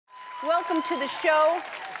Welcome to the show.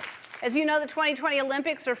 As you know, the 2020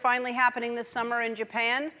 Olympics are finally happening this summer in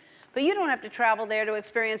Japan. But you don't have to travel there to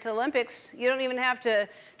experience the Olympics. You don't even have to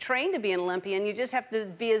train to be an Olympian. You just have to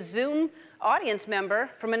be a Zoom audience member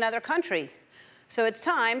from another country. So it's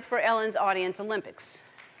time for Ellen's Audience Olympics.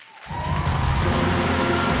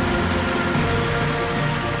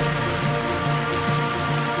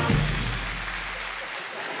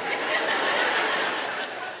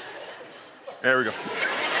 There we go.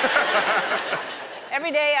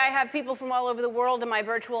 Every day I have people from all over the world in my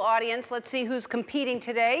virtual audience. Let's see who's competing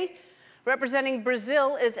today. Representing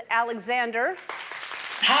Brazil is Alexander.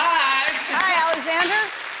 Hi. Hi, Alexander.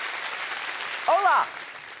 Hola.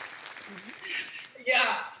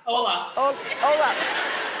 Yeah, hola. Hola.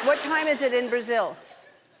 What time is it in Brazil?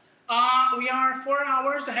 We are 4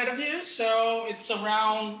 hours ahead of you, so it's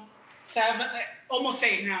around 7, almost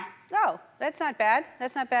 8 now. Oh, that's not bad.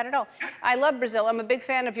 That's not bad at all. I love Brazil. I'm a big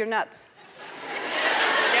fan of your nuts.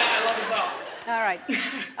 Yeah, I love it well. All right.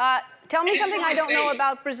 Tell me something I don't know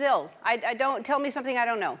about Brazil. Tell me something I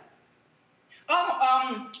don't know.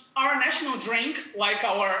 Oh, our national drink, like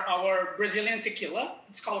our Brazilian tequila,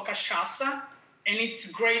 it's called cachaça, and it's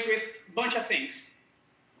great with a bunch of things.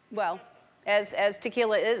 Well, as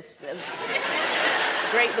tequila is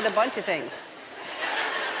great with a bunch of things.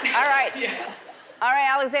 All right. Yeah. All right,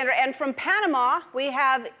 Alexander. And from Panama, we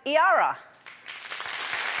have Yara.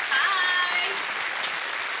 Hi.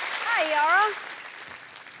 Hi, Yara.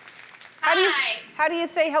 How do you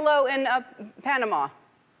say hello in Panama?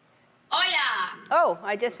 Hola. Oh,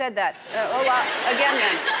 I just said that. Hola again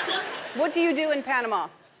then. What do you do in Panama?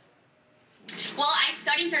 Well, I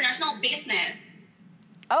study international business.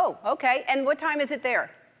 Oh, okay. And what time is it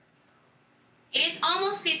there? It is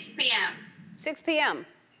almost 6 p.m. 6 p.m.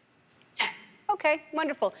 Yes. Okay,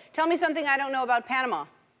 wonderful. Tell me something I don't know about Panama.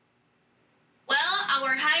 Well,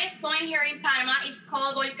 our highest point here in Panama is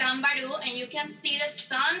called Volcán Barú, and you can see the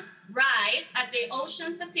sun rise at the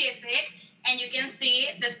Ocean Pacific, and you can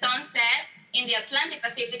see the sunset in the Atlantic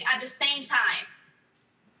Pacific at the same time.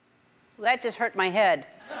 Well, that just hurt my head.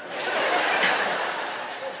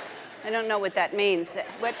 I don't know what that means.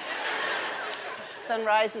 What?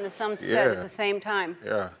 Sunrise and the sunset at the same time.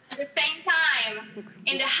 Yeah. At the same time,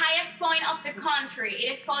 in the highest point of the country.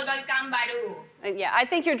 It is called Volcán Barú. Yeah, I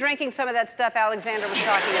think you're drinking some of that stuff Alexander was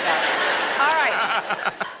talking about. All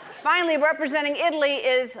right. Finally, representing Italy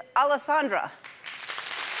is Alessandra.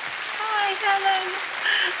 Hi, Helen.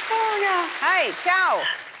 Oh, yeah. Hi, ciao.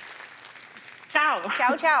 Ciao.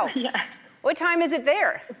 Ciao, ciao. Yeah. What time is it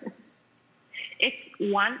there? It's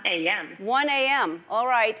 1 a.m. 1 a.m. All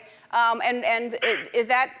right. And is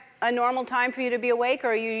that a normal time for you to be awake, or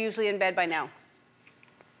are you usually in bed by now?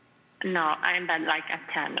 No, I'm in bed like at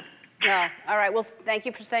 10. No. All right. Well, thank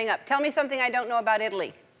you for staying up. Tell me something I don't know about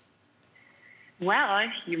Italy. Well,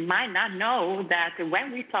 you might not know that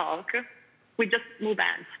when we talk, we just move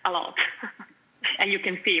hands a lot. And you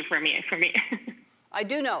can see it from me. I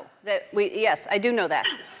do know that yes, I do know that.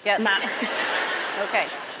 Yes. Okay.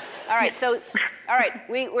 All right,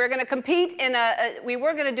 we're going to compete in we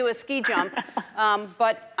were going to do a ski jump,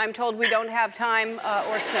 but I'm told we don't have time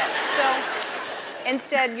or snow. So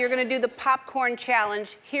instead, you're going to do the popcorn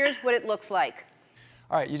challenge. Here's what it looks like.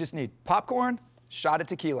 All right, you just need popcorn, shot of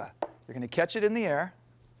tequila. You're going to catch it in the air.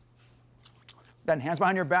 Then hands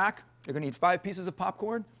behind your back. You're going to need 5 pieces of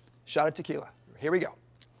popcorn, shot of tequila. Here we go.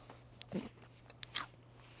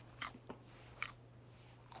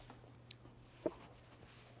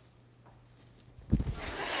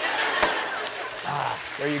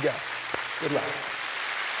 There you go. Good luck.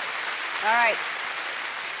 All right.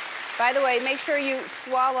 By the way, make sure you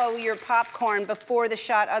swallow your popcorn before the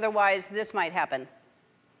shot, otherwise this might happen.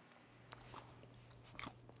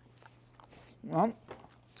 Well,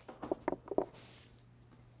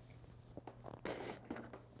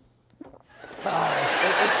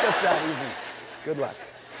 it's just that easy. Good luck.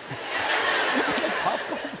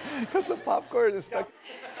 Because the popcorn is stuck.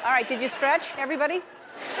 All right, did you stretch, everybody?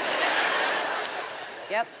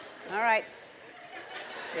 Yep. All right.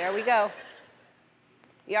 There we go.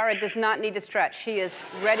 Yara does not need to stretch. She is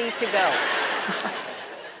ready to go.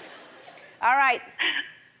 All right.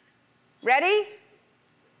 Ready?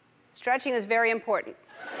 Stretching is very important.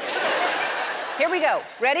 Here we go.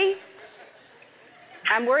 Ready?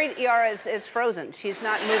 I'm worried Yara is frozen. She's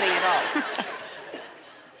not moving at all.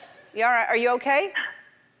 Yara, are you okay?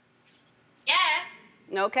 Yes.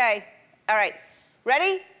 Okay. All right.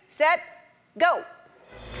 Ready, set, go.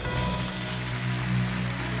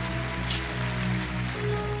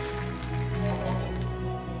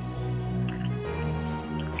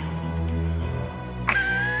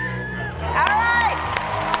 All right.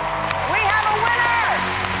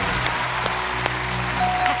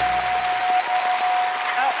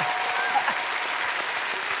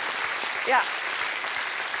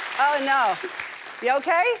 know. You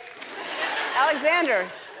okay? Alexander.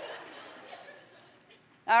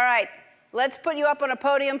 All right. Let's put you up on a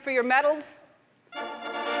podium for your medals. All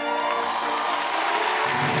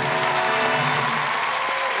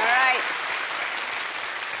right.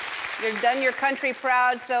 You've done your country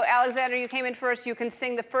proud. So, Alexander, you came in first. You can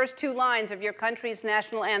sing the first 2 lines of your country's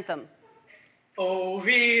national anthem.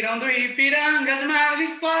 Ouviram do Ipiranga as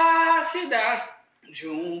margens plácidas,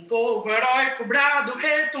 de povo heróico, brado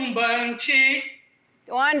retumbante.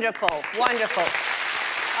 Wonderful, wonderful.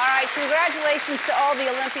 All right, congratulations to all the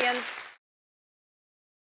Olympians.